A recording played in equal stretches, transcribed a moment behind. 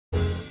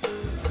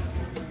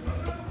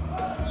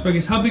So I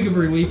guess how big of a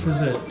relief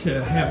was it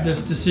to have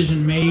this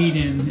decision made,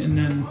 and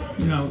then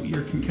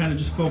you can kind of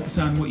just focus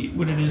on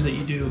what it is that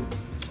you do?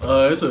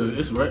 It's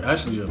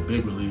actually a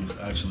big relief.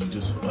 Actually,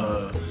 just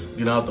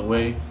get out the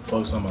way,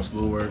 focus on my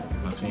schoolwork,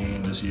 my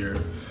team this year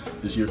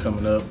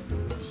coming up,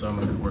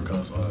 summer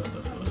workouts, all that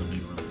stuff. It was a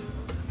big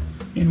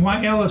relief. And why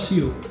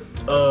LSU?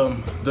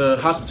 The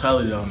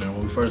hospitality down there.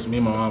 When me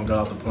and my mom got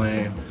off the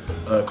plane,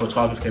 Coach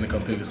Hawkins came to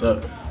come pick us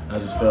up. And I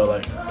just felt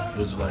like it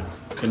was just like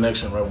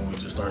connection right when we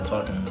just started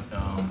talking.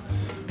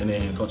 And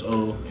then Coach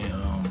O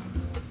and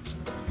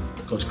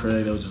Coach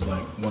Craig, they were just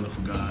like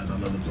wonderful guys. I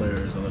love the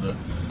players. I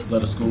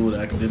love the school. The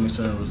academic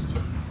center was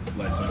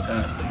like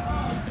fantastic,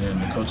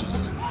 and the coaches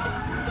just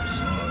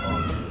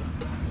all good.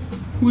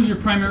 Who was your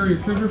primary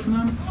recruiter for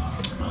them?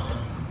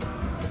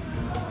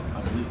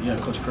 Yeah,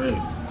 Coach Craig.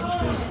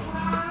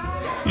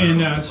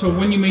 And so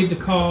when you made the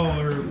call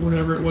or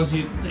whatever it was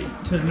to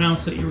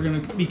announce that you were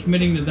going to be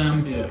committing to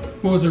them,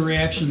 what was the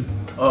reaction?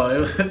 Oh,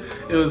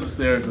 it was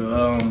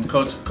hysterical.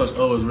 Coach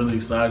O was really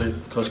excited.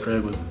 Coach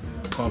Craig was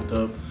pumped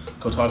up.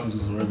 Coach Hawkins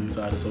was really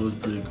excited. So it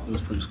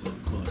was pretty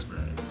cool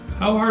experience.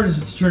 How hard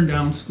is it to turn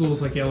down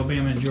schools like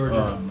Alabama and Georgia?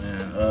 Oh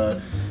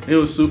man, it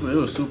was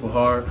super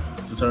hard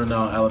to turn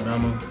down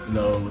Alabama.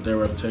 With their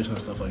reputation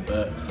and stuff like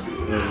that.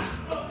 It was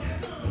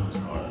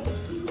hard.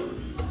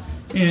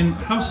 And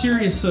how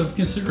serious of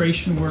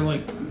consideration were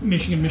like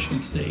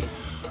Michigan State?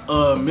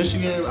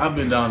 Michigan, I've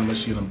been down to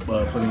Michigan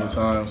plenty of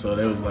times, so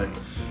they was like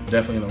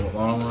definitely in the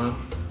long run.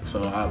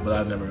 But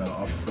I never got an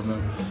offer from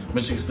them.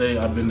 Michigan State,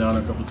 I've been down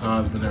there a couple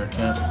times, been there at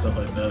camps and stuff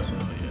like that. So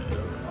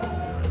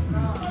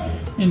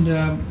yeah. And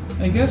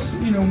I guess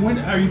when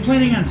are you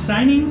planning on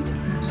signing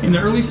in the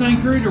early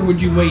signing period, or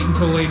would you wait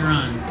until later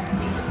on?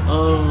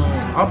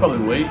 I'll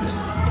probably wait.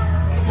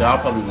 Yeah, I'll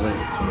probably wait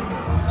until later.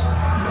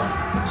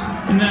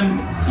 And then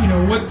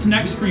what's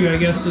next for you? I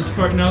guess as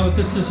far now that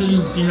this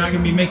decision, you're not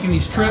going to be making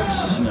these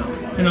trips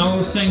and all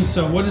those things.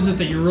 So what is it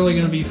that you're really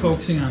going to be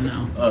focusing on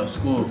now?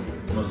 School.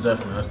 Most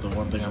definitely. That's the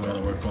one thing I've got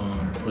to work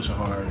on, pushing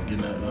hard,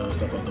 getting that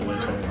stuff out the way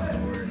so I don't have to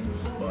worry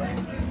about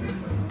anything.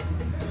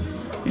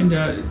 And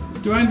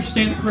do I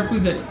understand it correctly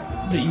that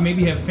you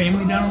maybe have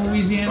family down in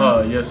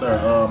Louisiana? Yes,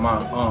 sir. My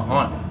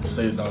aunt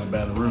stays down in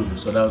Baton Rouge,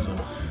 so that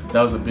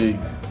was a big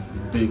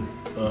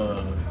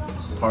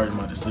part of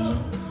my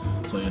decision.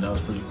 So yeah, that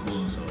was pretty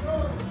cool. So.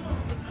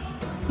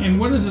 And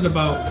what is it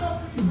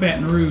about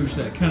Baton Rouge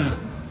that kind of?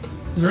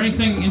 Is there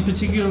anything in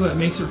particular that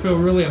makes it feel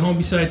really at home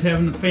besides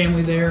having a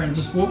family there? And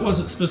just what was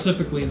it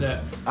specifically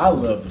that? I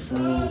love the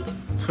food.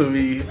 To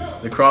me,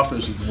 the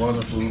crawfish is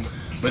wonderful.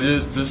 But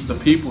it's just the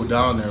people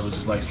down there was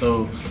just like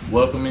so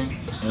welcoming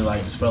and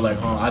like just felt like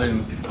home. I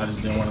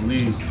just didn't want to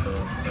leave. So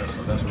that's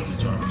what really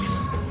drew me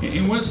in.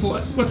 And what's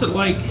it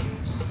like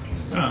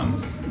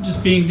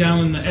just being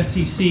down in the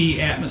SEC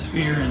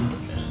atmosphere, and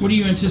what do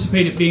you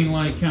anticipate it being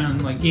like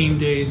on like game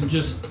days and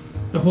just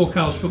the whole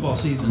college football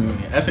season?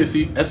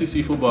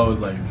 SEC football was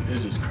like,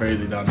 it's just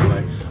crazy down there.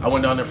 Like I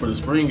went down there for the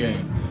spring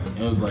game,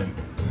 and it was like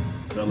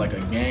felt like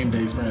a game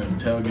day experience,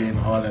 tailgate and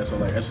all that. So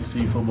like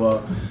SEC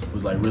football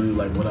was like really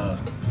like what I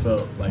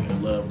felt like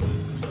in love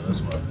with. So that's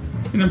why.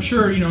 And I'm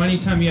sure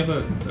anytime you have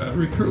a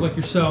recruit like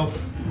yourself,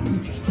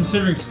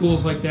 considering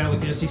schools like that,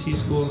 like the SEC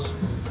schools,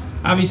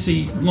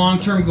 obviously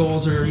long-term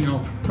goals are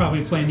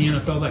probably playing the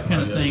NFL, that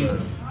kind of thing.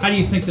 Sir. How do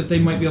you think that they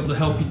might be able to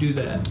help you do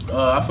that?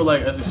 I feel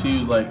like SEC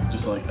is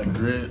just a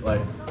grit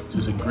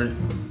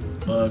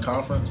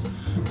conference.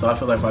 So I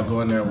feel like if I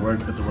go in there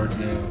and put the work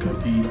in,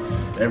 compete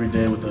every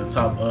day with the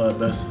top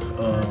best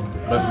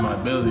of my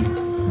ability,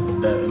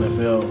 that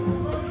NFL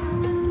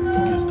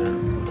gets there.